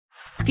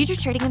Future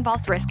trading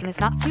involves risk and is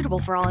not suitable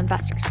for all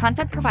investors.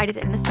 Content provided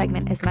in this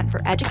segment is meant for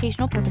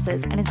educational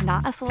purposes and is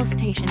not a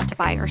solicitation to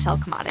buy or sell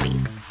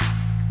commodities.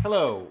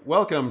 Hello,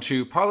 welcome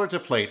to Parlor to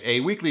Plate,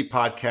 a weekly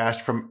podcast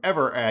from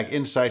EverAg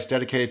Insights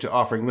dedicated to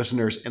offering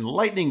listeners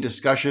enlightening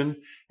discussion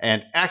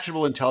and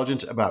actionable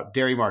intelligence about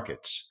dairy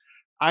markets.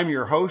 I'm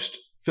your host,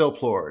 Phil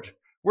Plord.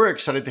 We're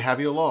excited to have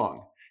you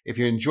along. If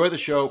you enjoy the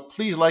show,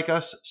 please like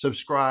us,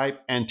 subscribe,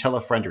 and tell a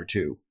friend or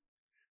two.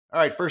 All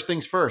right, first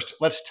things first,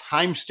 let's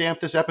timestamp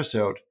this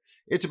episode.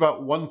 It's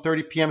about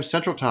 1:30 p.m.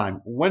 Central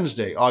Time,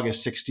 Wednesday,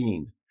 August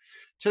 16.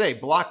 Today,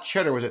 block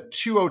cheddar was at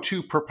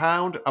 $2.02 per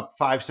pound, up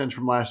 5 cents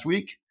from last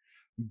week.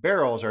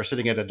 Barrels are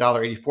sitting at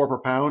 $1.84 per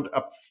pound,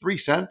 up 3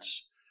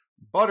 cents.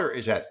 Butter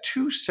is at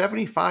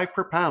 $2.75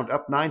 per pound,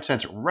 up 9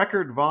 cents.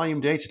 Record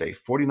volume day today,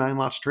 49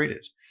 lots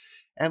traded.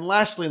 And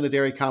lastly, in the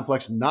dairy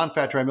complex,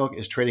 non-fat dry milk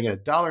is trading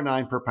at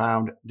 $1.09 per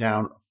pound,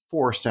 down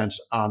 4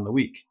 cents on the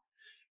week.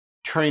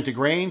 Turning to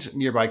grains,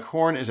 nearby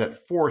corn is at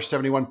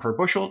 $4.71 per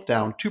bushel,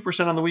 down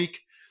 2% on the week,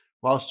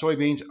 while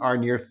soybeans are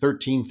near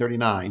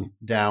 $13.39,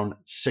 down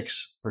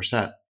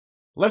 6%.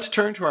 Let's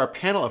turn to our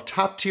panel of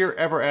top-tier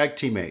EverAg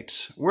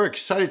teammates. We're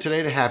excited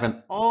today to have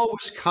an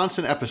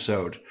all-Wisconsin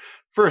episode.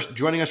 First,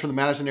 joining us from the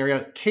Madison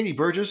area, Katie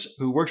Burgess,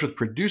 who works with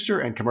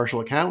producer and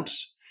commercial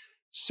accounts.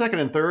 Second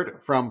and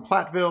third, from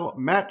Platteville,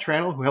 Matt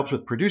Tranel, who helps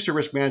with producer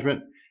risk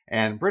management,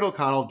 and Britt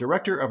O'Connell,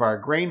 director of our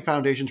Grain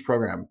Foundations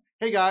program.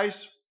 Hey,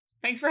 guys.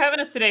 Thanks for having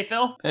us today,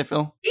 Phil. Hey,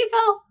 Phil. Hey,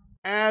 Phil.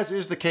 As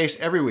is the case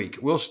every week,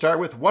 we'll start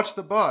with What's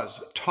the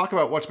Buzz? Talk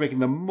about what's making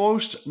the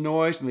most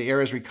noise in the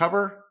areas we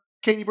cover.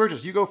 Katie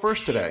Burgess, you go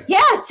first today. Yeah,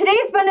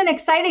 today's been an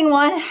exciting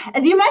one.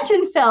 As you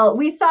mentioned, Phil,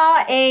 we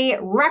saw a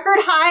record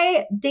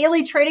high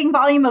daily trading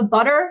volume of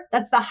butter.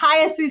 That's the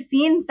highest we've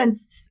seen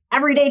since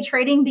everyday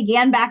trading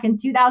began back in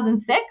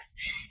 2006.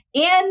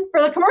 And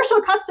for the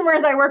commercial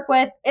customers I work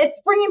with, it's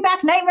bringing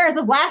back nightmares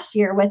of last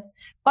year with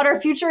butter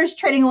futures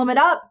trading limit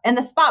up and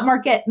the spot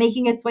market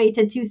making its way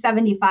to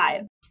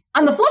 275.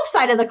 On the flip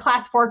side of the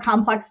class 4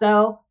 complex,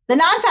 though, the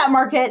non-fat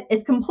market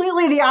is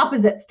completely the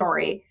opposite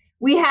story.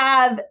 We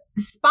have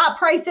spot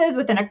prices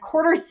within a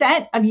quarter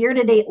cent of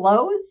year-to-date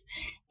lows,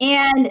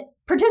 and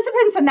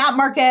participants in that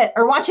market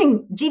are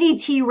watching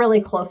GDT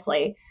really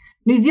closely.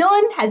 New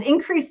Zealand has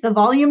increased the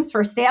volumes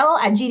for sale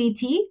at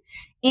GDT,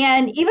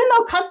 and even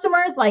though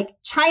customers like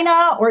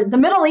China or the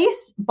Middle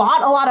East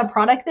bought a lot of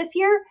product this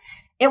year,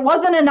 it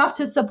wasn't enough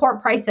to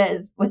support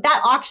prices, with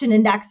that auction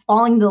index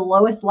falling to the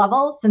lowest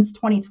level since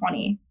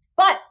 2020.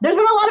 But there's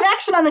been a lot of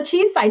action on the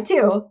cheese side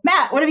too.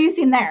 Matt, what have you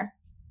seen there?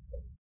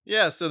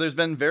 Yeah, so there's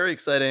been very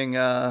exciting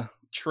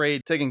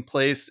trade taking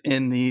place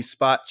in the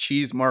spot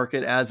cheese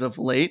market as of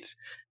late.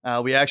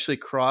 We actually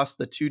crossed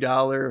the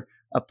 $2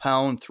 a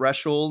pound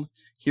threshold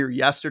here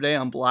yesterday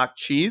on block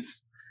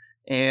cheese.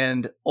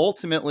 And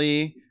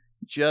ultimately,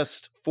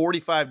 just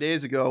 45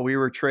 days ago, we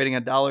were trading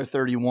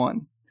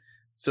 $1.31.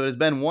 So it has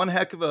been one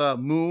heck of a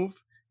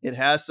move. It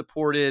has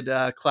supported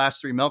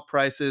class 3 milk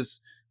prices.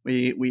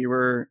 We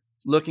were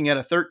looking at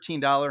a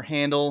 $13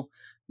 handle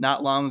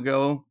not long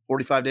ago,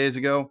 45 days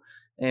ago.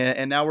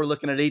 And now we're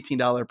looking at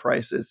 $18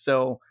 prices.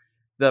 So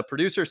the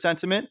producer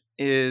sentiment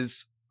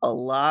is a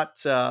lot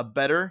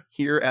better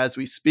here as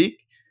we speak.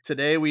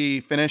 Today,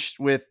 we finished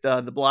with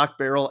the block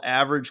barrel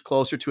average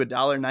closer to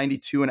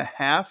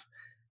 $1.92.5.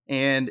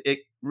 And it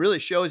really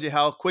shows you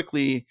how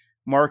quickly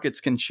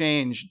markets can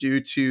change due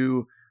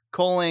to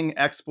culling,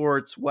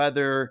 exports,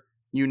 weather,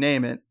 you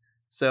name it.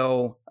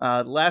 So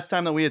the last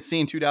time that we had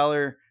seen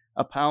 $2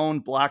 a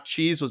pound block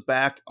cheese was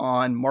back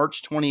on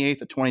March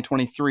 28th of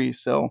 2023.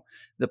 So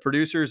the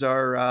producers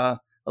are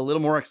a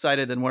little more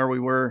excited than where we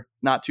were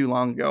not too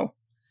long ago.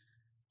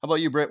 How about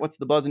you, Britt? What's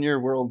the buzz in your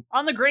world?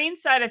 On the grain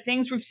side of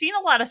things, we've seen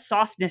a lot of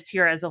softness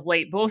here as of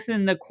late, both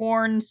in the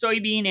corn,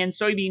 soybean, and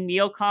soybean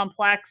meal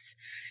complex.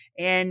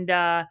 And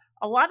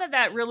a lot of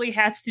that really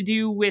has to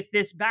do with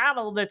this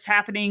battle that's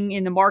happening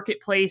in the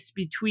marketplace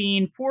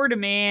between poor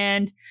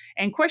demand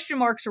and question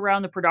marks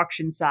around the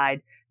production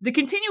side. The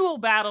continual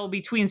battle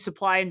between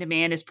supply and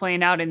demand is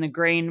playing out in the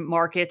grain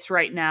markets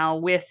right now,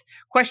 with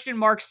question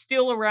marks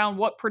still around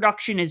what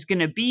production is going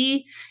to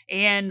be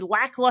and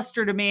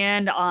lackluster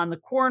demand on the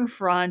corn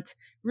front,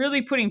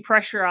 really putting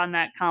pressure on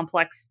that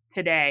complex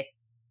today.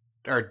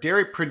 Are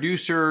dairy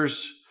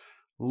producers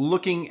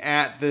looking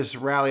at this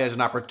rally as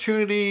an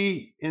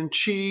opportunity in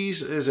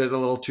cheese? Is it a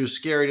little too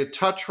scary to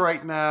touch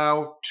right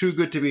now? Too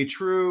good to be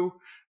true?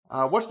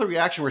 What's the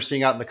reaction we're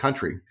seeing out in the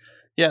country?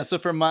 Yeah, so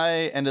from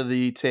my end of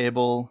the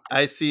table,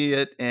 I see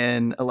it,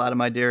 and a lot of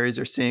my dairies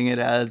are seeing it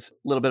as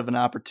a little bit of an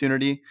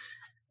opportunity.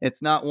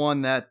 It's not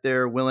one that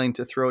they're willing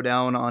to throw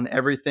down on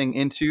everything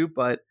into,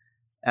 but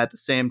at the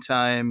same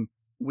time,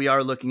 we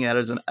are looking at it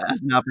as an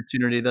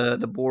opportunity. The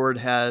board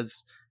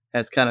has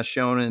kind of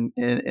shown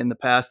in the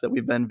past that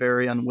we've been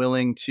very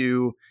unwilling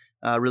to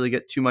really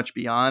get too much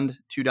beyond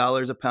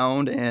 $2 a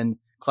pound, and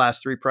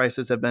class 3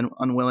 prices have been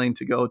unwilling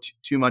to go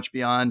too much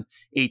beyond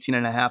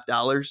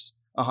 $18.50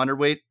 a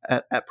hundredweight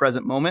at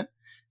present moment.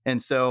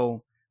 And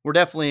so we're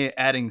definitely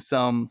adding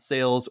some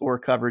sales or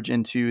coverage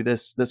into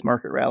this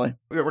market rally.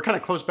 We're kind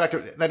of close back to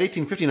that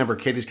 1850 number,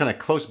 Katie's kind of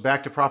close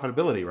back to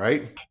profitability,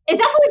 right? It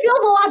definitely feels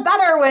a lot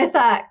better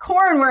with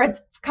corn where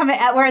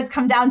it's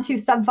come down to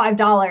sub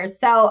 $5.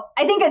 So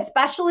I think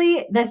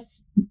especially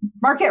this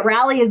market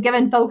rally has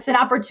given folks an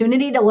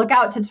opportunity to look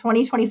out to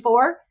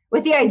 2024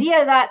 with the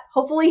idea that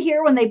hopefully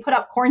here when they put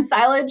up corn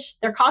silage,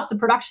 their cost of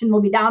production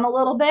will be down a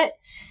little bit.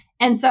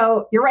 And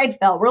so you're right,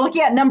 Phil. We're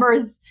looking at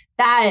numbers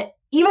that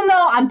even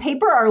though on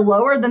paper are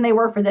lower than they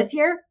were for this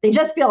year, they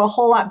just feel a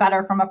whole lot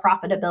better from a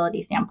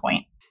profitability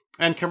standpoint.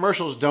 And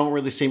commercials don't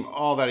really seem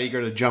all that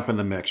eager to jump in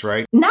the mix,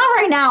 right? Not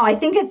right now. I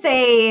think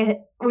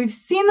we've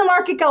seen the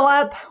market go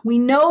up. We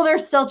know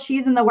there's still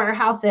cheese in the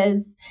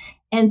warehouses.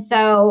 And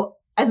so,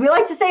 as we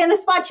like to say in the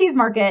spot cheese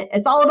market,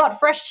 it's all about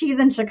fresh cheese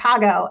in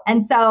Chicago.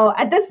 And so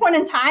at this point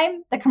in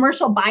time, the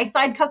commercial buy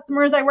side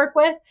customers I work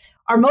with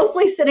are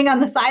mostly sitting on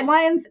the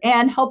sidelines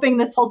and hoping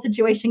this whole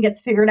situation gets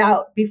figured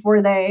out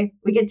before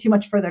we get too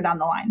much further down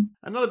the line.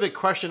 Another big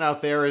question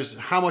out there is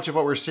how much of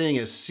what we're seeing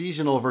is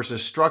seasonal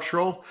versus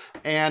structural.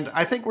 And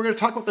I think we're going to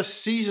talk about the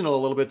seasonal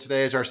a little bit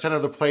today as our center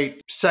of the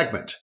plate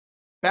segment.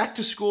 Back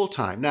to school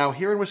time. Now,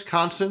 here in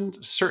Wisconsin,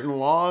 certain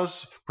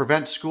laws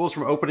prevent schools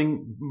from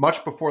opening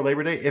much before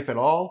Labor Day, if at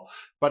all.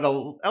 But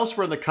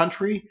elsewhere in the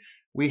country,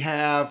 we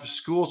have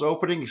schools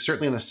opening,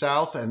 certainly in the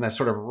South, and that's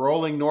sort of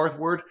rolling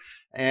northward.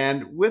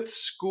 And with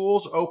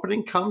schools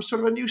opening comes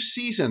sort of a new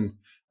season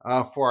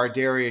for our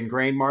dairy and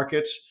grain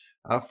markets.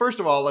 First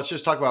of all, let's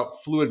just talk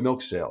about fluid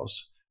milk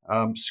sales.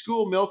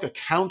 School milk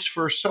accounts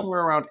for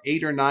somewhere around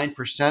 8 or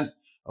 9%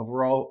 of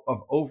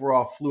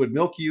overall fluid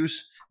milk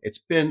use. It's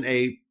been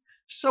a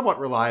somewhat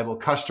reliable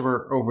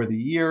customer over the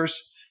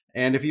years.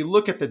 And if you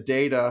look at the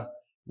data,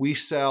 we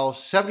sell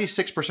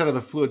 76% of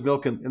the fluid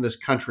milk in this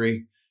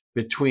country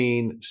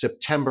between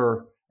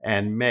September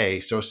and May.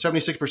 So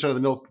 76% of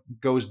the milk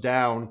goes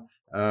down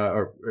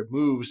or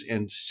moves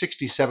in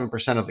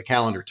 67% of the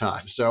calendar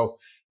time. So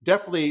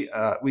definitely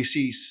we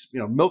see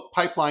milk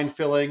pipeline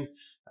filling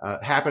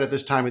happen at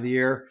this time of the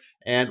year.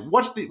 And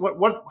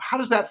how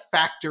does that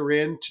factor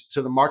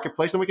into the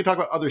marketplace? And we can talk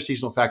about other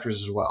seasonal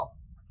factors as well.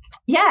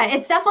 Yeah,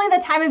 it's definitely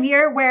the time of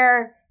year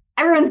where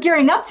everyone's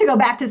gearing up to go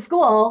back to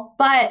school.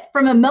 But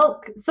from a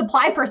milk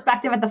supply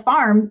perspective at the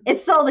farm,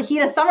 it's still the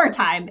heat of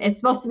summertime. It's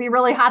supposed to be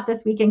really hot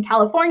this week in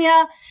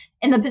California,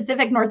 in the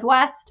Pacific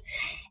Northwest.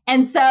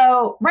 And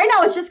so right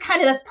now it's just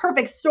kind of this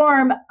perfect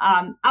storm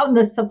out in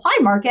the supply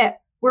market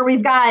where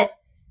we've got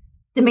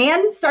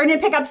demand starting to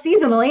pick up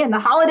seasonally and the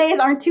holidays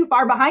aren't too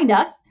far behind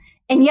us.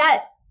 And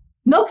yet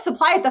milk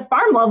supply at the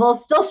farm level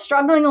is still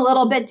struggling a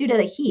little bit due to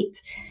the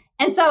heat.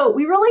 And so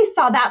we really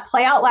saw that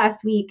play out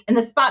last week in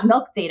the spot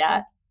milk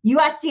data.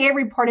 USDA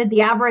reported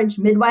the average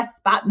Midwest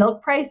spot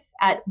milk price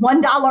at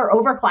 $1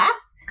 over class.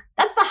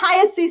 That's the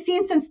highest we've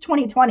seen since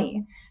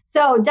 2020.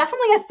 So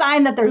definitely a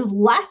sign that there's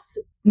less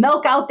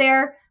milk out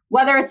there,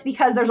 whether it's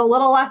because there's a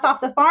little less off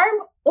the farm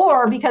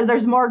or because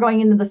there's more going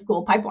into the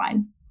school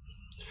pipeline.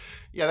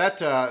 Yeah,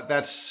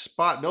 that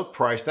spot milk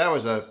price, that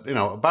was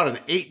about an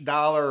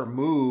 $8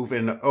 move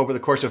over the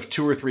course of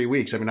 2 or 3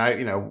 weeks. I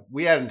mean,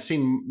 we hadn't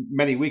seen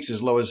many weeks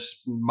as low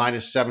as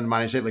 -7,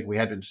 -8 like we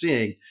had been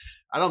seeing.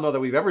 I don't know that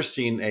we've ever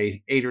seen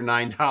a $8 or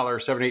 $9,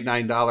 $7, $8,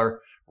 $9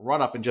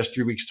 run up in just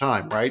 3 weeks'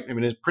 time, right? I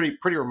mean, it's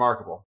pretty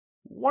remarkable.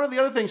 One of the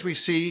other things we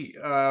see,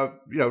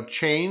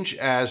 change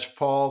as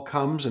fall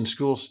comes and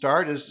schools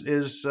start is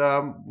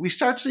we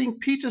start seeing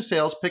pizza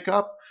sales pick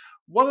up.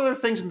 What other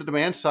things in the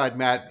demand side,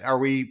 Matt,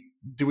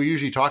 do we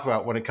usually talk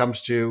about when it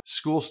comes to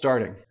school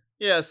starting?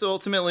 Yeah, so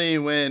ultimately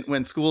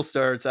when school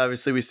starts,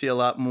 obviously we see a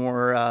lot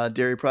more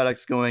dairy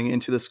products going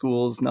into the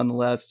schools.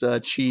 Nonetheless,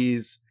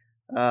 cheese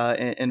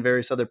and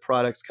various other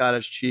products,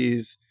 cottage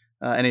cheese,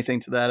 anything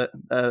to that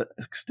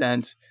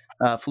extent.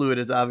 Fluid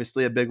is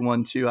obviously a big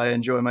one too. I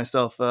enjoy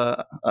myself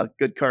a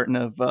good carton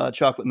of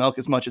chocolate milk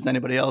as much as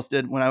anybody else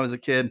did when I was a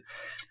kid.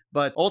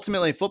 But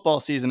ultimately, football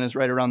season is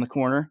right around the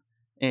corner.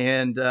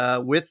 And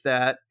with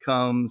that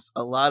comes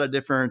a lot of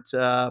different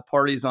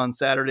parties on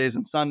Saturdays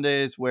and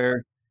Sundays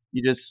where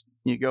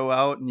you go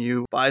out and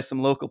you buy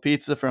some local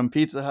pizza from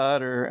Pizza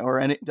Hut or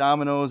any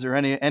Domino's or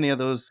any of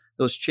those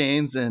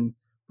chains and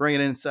bring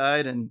it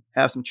inside and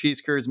have some cheese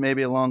curds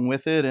maybe along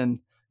with it and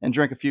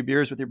drink a few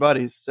beers with your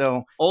buddies.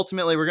 So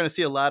ultimately, we're going to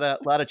see a lot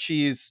of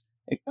cheese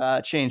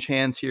change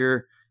hands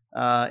here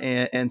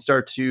and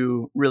start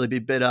to really be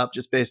bid up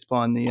just based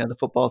upon the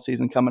football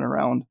season coming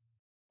around.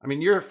 I mean,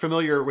 you're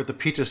familiar with the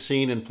pizza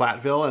scene in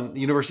Platteville, and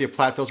the University of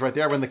Platteville's right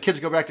there. When the kids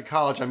go back to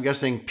college, I'm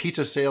guessing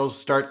pizza sales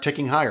start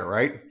ticking higher,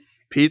 right?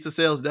 Pizza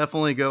sales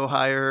definitely go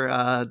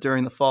higher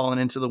during the fall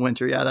and into the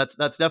winter. Yeah,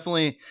 that's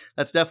definitely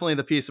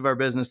the piece of our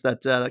business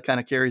that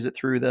kind of carries it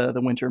through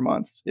the winter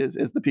months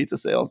is the pizza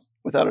sales,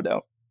 without a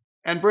doubt.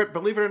 And Britt,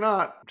 believe it or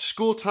not,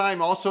 school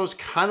time also is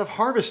kind of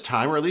harvest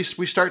time, or at least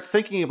we start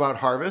thinking about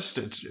harvest.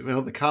 It's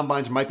the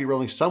combines might be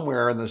rolling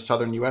somewhere in the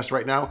southern U.S.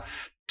 right now.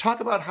 Talk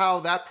about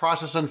how that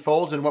process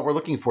unfolds and what we're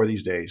looking for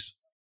these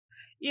days.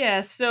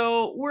 Yeah,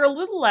 so we're a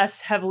little less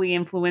heavily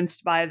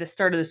influenced by the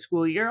start of the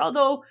school year,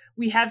 although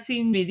we have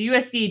seen the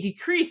USDA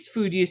decreased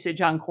food usage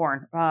on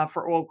corn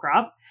for old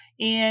crop.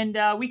 And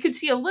we could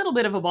see a little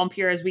bit of a bump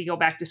here as we go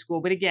back to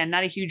school. But again,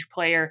 not a huge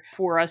player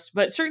for us.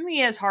 But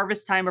certainly as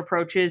harvest time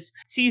approaches,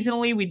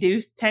 seasonally, we do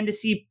tend to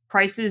see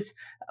prices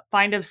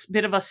find a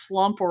bit of a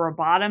slump or a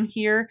bottom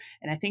here.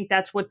 And I think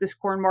that's what this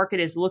corn market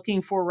is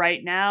looking for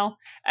right now.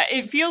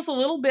 It feels a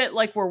little bit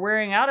like we're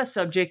wearing out a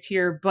subject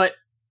here, but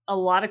a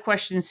lot of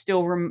questions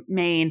still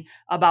remain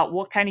about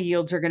what kind of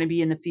yields are going to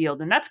be in the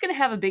field. And that's going to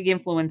have a big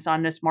influence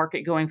on this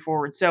market going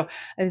forward. So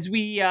as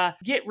we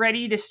get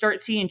ready to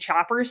start seeing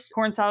choppers,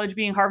 corn silage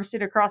being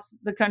harvested across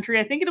the country,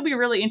 I think it'll be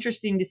really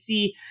interesting to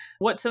see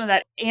what some of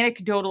that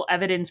anecdotal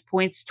evidence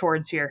points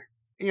towards here.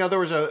 There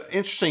was an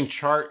interesting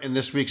chart in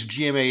this week's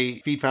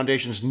GMA Feed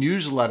Foundation's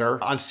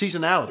newsletter on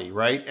seasonality,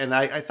 right? And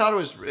I thought it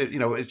was,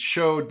 it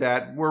showed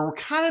that we're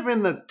kind of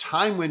in the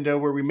time window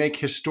where we make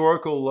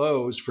historical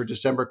lows for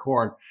December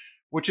corn,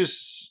 which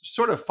is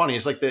sort of funny.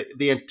 It's like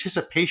the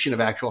anticipation of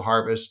actual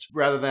harvest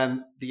rather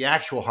than the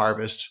actual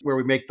harvest where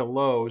we make the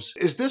lows.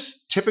 Is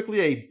this typically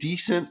a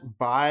decent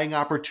buying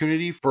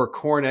opportunity for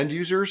corn end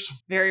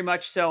users? Very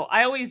much so.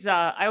 I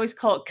always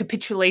call it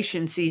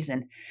capitulation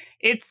season.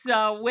 It's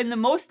when the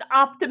most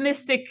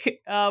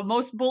optimistic,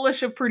 most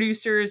bullish of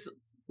producers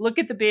look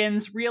at the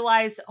bins,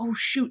 realize, oh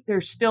shoot,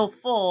 they're still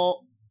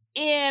full,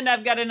 and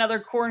I've got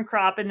another corn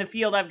crop in the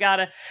field I've got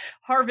to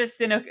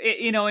harvest in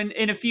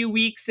a few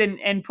weeks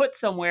and put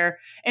somewhere.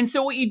 And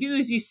so what you do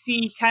is you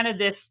see kind of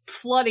this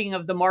flooding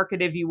of the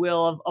market, if you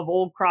will, of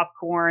old crop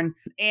corn,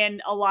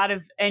 and a lot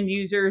of end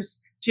users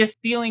just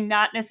feeling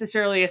not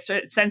necessarily a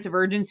sense of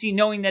urgency,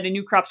 knowing that a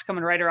new crop's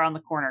coming right around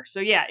the corner. So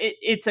yeah,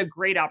 it's a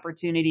great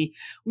opportunity.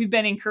 We've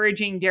been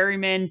encouraging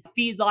dairymen,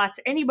 feedlots,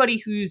 anybody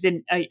who's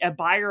a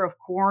buyer of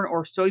corn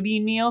or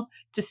soybean meal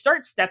to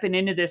start stepping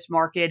into this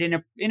market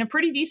in a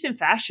pretty decent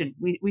fashion.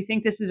 We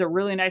think this is a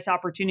really nice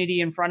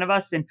opportunity in front of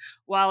us. And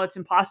while it's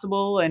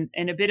impossible and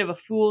a bit of a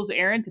fool's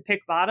errand to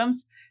pick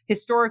bottoms,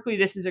 historically,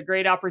 this is a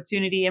great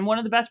opportunity and one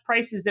of the best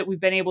prices that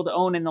we've been able to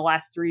own in the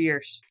last 3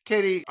 years.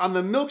 Katie, on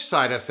the milk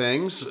side of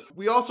things,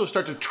 we also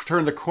start to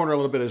turn the corner a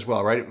little bit as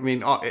well, right? I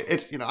mean,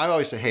 I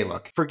always say, hey,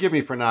 look, forgive me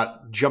for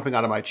not jumping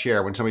out of my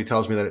chair when somebody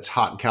tells me that it's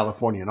hot in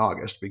California in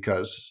August,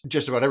 because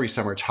just about every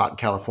summer it's hot in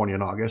California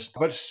in August.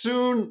 But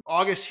soon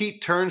August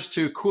heat turns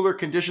to cooler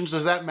conditions.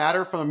 Does that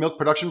matter from a milk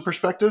production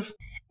perspective?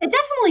 It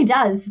definitely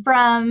does.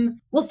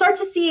 We'll start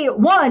to see,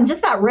 one,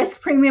 just that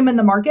risk premium in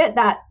the market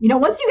that,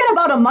 once you get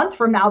about a month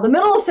from now, the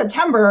middle of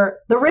September,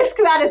 the risk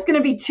that it's going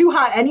to be too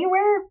hot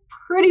anywhere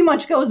pretty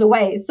much goes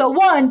away. So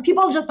one,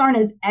 people just aren't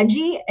as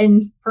edgy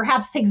and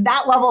perhaps takes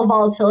that level of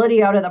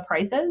volatility out of the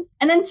prices.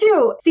 And then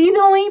two,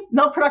 seasonally,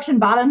 milk production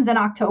bottoms in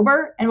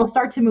October and we'll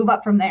start to move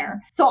up from there.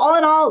 So all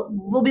in all,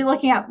 we'll be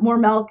looking at more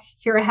milk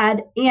here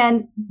ahead.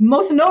 And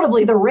most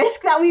notably, the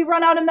risk that we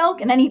run out of milk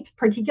in any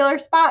particular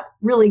spot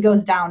really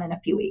goes down in a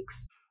few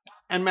weeks.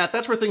 And Matt,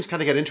 that's where things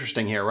kind of get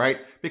interesting here, right?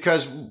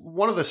 Because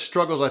one of the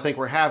struggles I think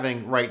we're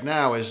having right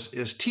now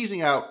is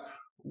teasing out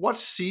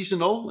what's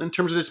seasonal in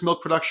terms of this milk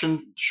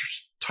production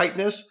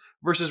tightness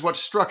versus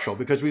what's structural,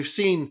 because we've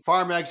seen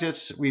farm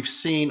exits, we've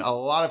seen a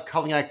lot of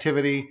culling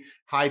activity,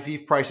 high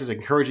beef prices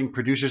encouraging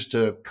producers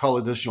to cull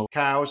additional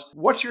cows.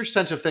 What's your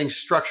sense of things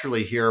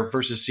structurally here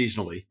versus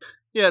seasonally?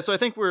 Yeah, so I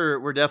think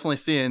we're definitely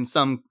seeing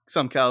some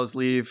cows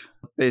leave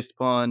based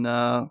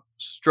upon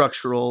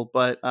structural,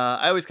 but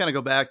I always kind of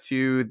go back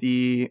to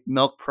the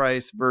milk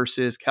price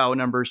versus cow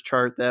numbers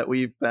chart that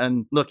we've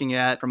been looking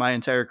at for my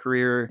entire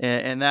career.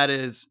 And that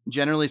is,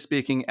 generally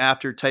speaking,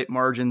 after tight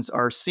margins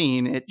are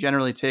seen, it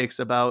generally takes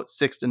about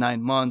 6 to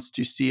 9 months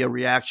to see a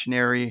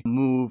reactionary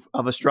move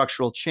of a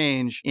structural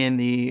change in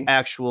the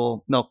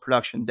actual milk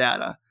production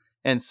data.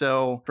 And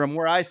so from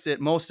where I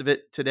sit, most of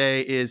it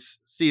today is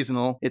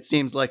seasonal. It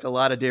seems like a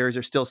lot of dairies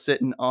are still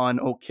sitting on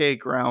okay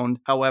ground.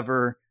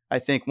 However, I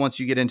think once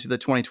you get into the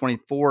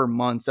 2024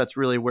 months, that's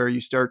really where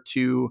you start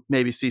to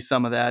maybe see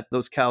some of that.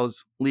 Those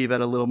cows leave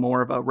at a little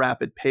more of a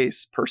rapid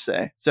pace per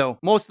se. So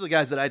most of the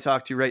guys that I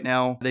talk to right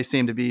now, they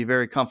seem to be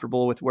very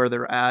comfortable with where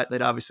they're at.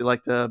 They'd obviously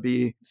like to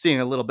be seeing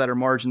a little better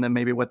margin than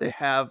maybe what they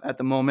have at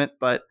the moment.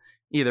 But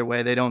either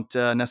way, they don't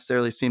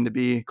necessarily seem to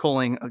be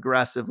culling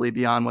aggressively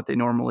beyond what they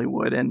normally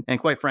would. And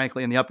quite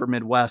frankly, in the upper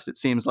Midwest, it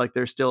seems like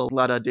there's still a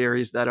lot of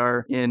dairies that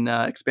are in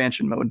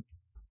expansion mode.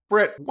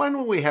 Brett, when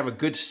will we have a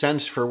good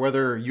sense for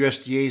whether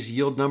USDA's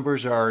yield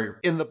numbers are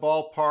in the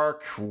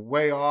ballpark,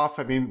 way off?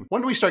 I mean,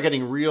 when do we start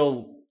getting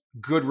real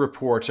good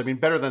reports? I mean,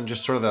 better than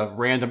just sort of the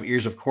random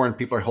ears of corn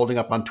people are holding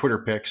up on Twitter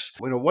pics.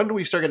 When do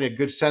we start getting a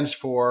good sense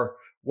for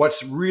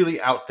what's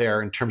really out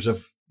there in terms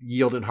of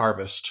yield and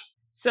harvest?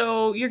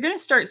 So you're going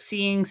to start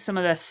seeing some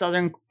of the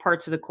southern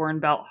parts of the Corn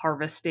Belt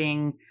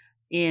harvesting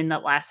in the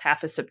last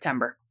half of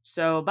September.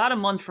 So about a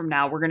month from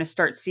now, we're going to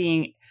start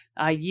seeing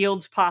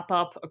yields pop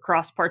up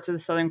across parts of the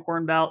southern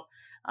Corn Belt.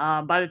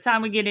 By the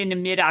time we get into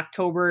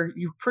mid-October,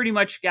 you've pretty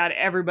much got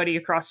everybody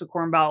across the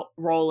Corn Belt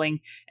rolling,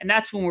 and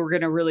that's when we're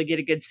going to really get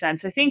a good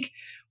sense. I think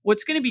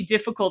what's going to be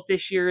difficult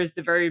this year is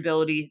the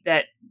variability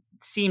that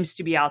seems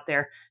to be out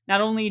there.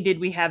 Not only did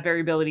we have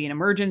variability in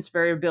emergence,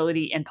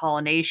 variability in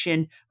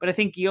pollination, but I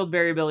think yield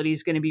variability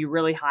is going to be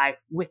really high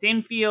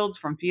within fields,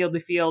 from field to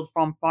field,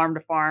 from farm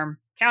to farm,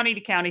 county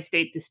to county,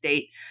 state to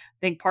state. I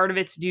think part of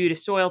it's due to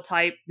soil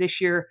type.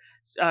 This year,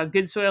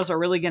 good soils are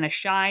really going to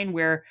shine,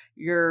 where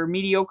your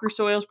mediocre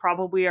soils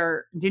probably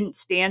didn't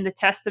stand the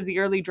test of the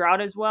early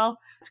drought as well.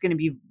 It's going to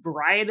be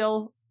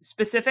varietal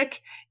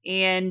specific,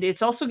 and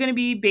it's also going to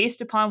be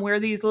based upon where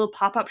these little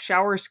pop-up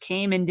showers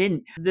came and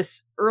didn't.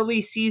 This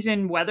early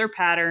season weather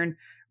pattern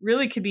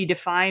really could be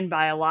defined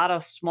by a lot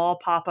of small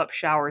pop-up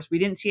showers. We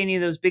didn't see any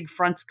of those big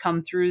fronts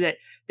come through that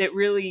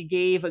really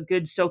gave a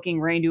good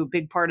soaking rain to a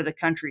big part of the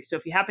country. So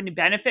if you happen to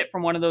benefit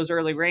from one of those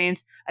early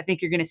rains, I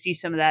think you're going to see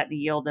some of that in the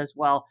yield as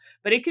well.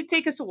 But it could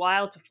take us a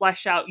while to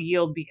flesh out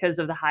yield because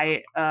of the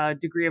high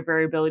degree of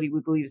variability we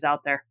believe is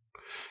out there.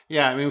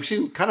 Yeah, I mean, we've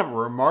seen kind of a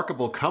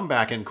remarkable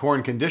comeback in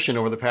corn condition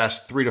over the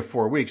past 3 to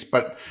 4 weeks,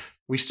 but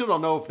we still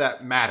don't know if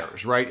that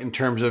matters, right? In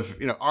terms of,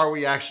 are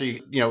we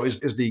actually,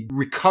 is the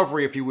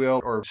recovery, if you will,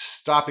 or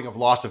stopping of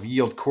loss of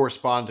yield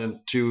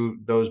correspondent to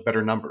those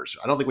better numbers?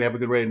 I don't think we have a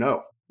good way to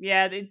know.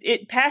 Yeah,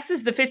 it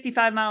passes the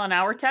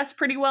 55-mile-an-hour test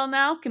pretty well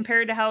now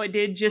compared to how it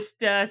did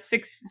just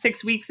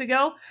six weeks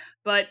ago.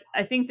 But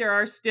I think there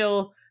are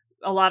still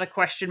a lot of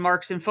question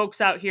marks, and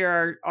folks out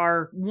here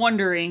are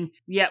wondering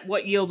yet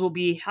what yield will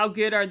be. How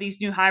good are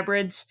these new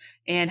hybrids,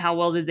 and how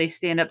well did they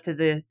stand up to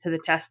the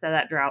test of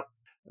that drought?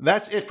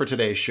 That's it for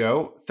today's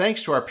show.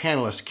 Thanks to our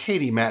panelists,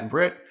 Katie, Matt, and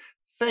Britt.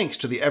 Thanks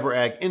to the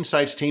EverAg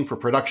Insights team for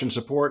production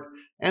support.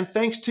 And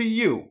thanks to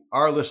you,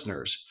 our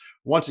listeners.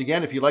 Once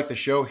again, if you like the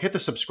show, hit the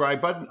subscribe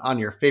button on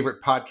your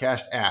favorite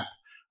podcast app.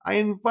 I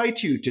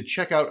invite you to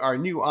check out our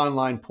new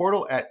online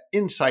portal at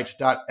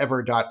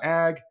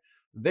insights.ever.ag.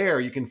 There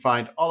you can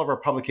find all of our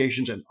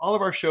publications and all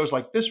of our shows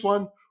like this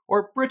one,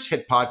 or Britt's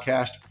hit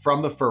podcast,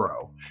 From the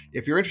Furrow.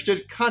 If you're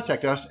interested,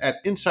 contact us at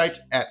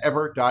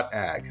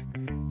insights@ever.ag.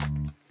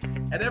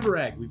 At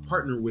EverAg, we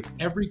partner with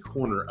every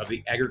corner of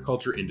the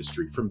agriculture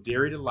industry, from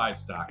dairy to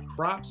livestock,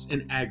 crops,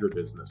 and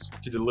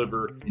agribusiness, to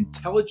deliver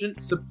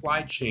intelligent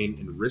supply chain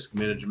and risk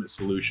management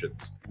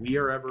solutions. We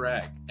are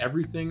EverAg,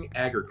 everything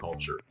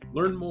agriculture.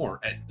 Learn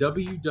more at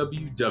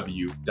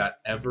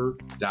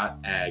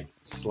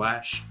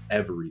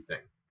www.ever.ag/everything.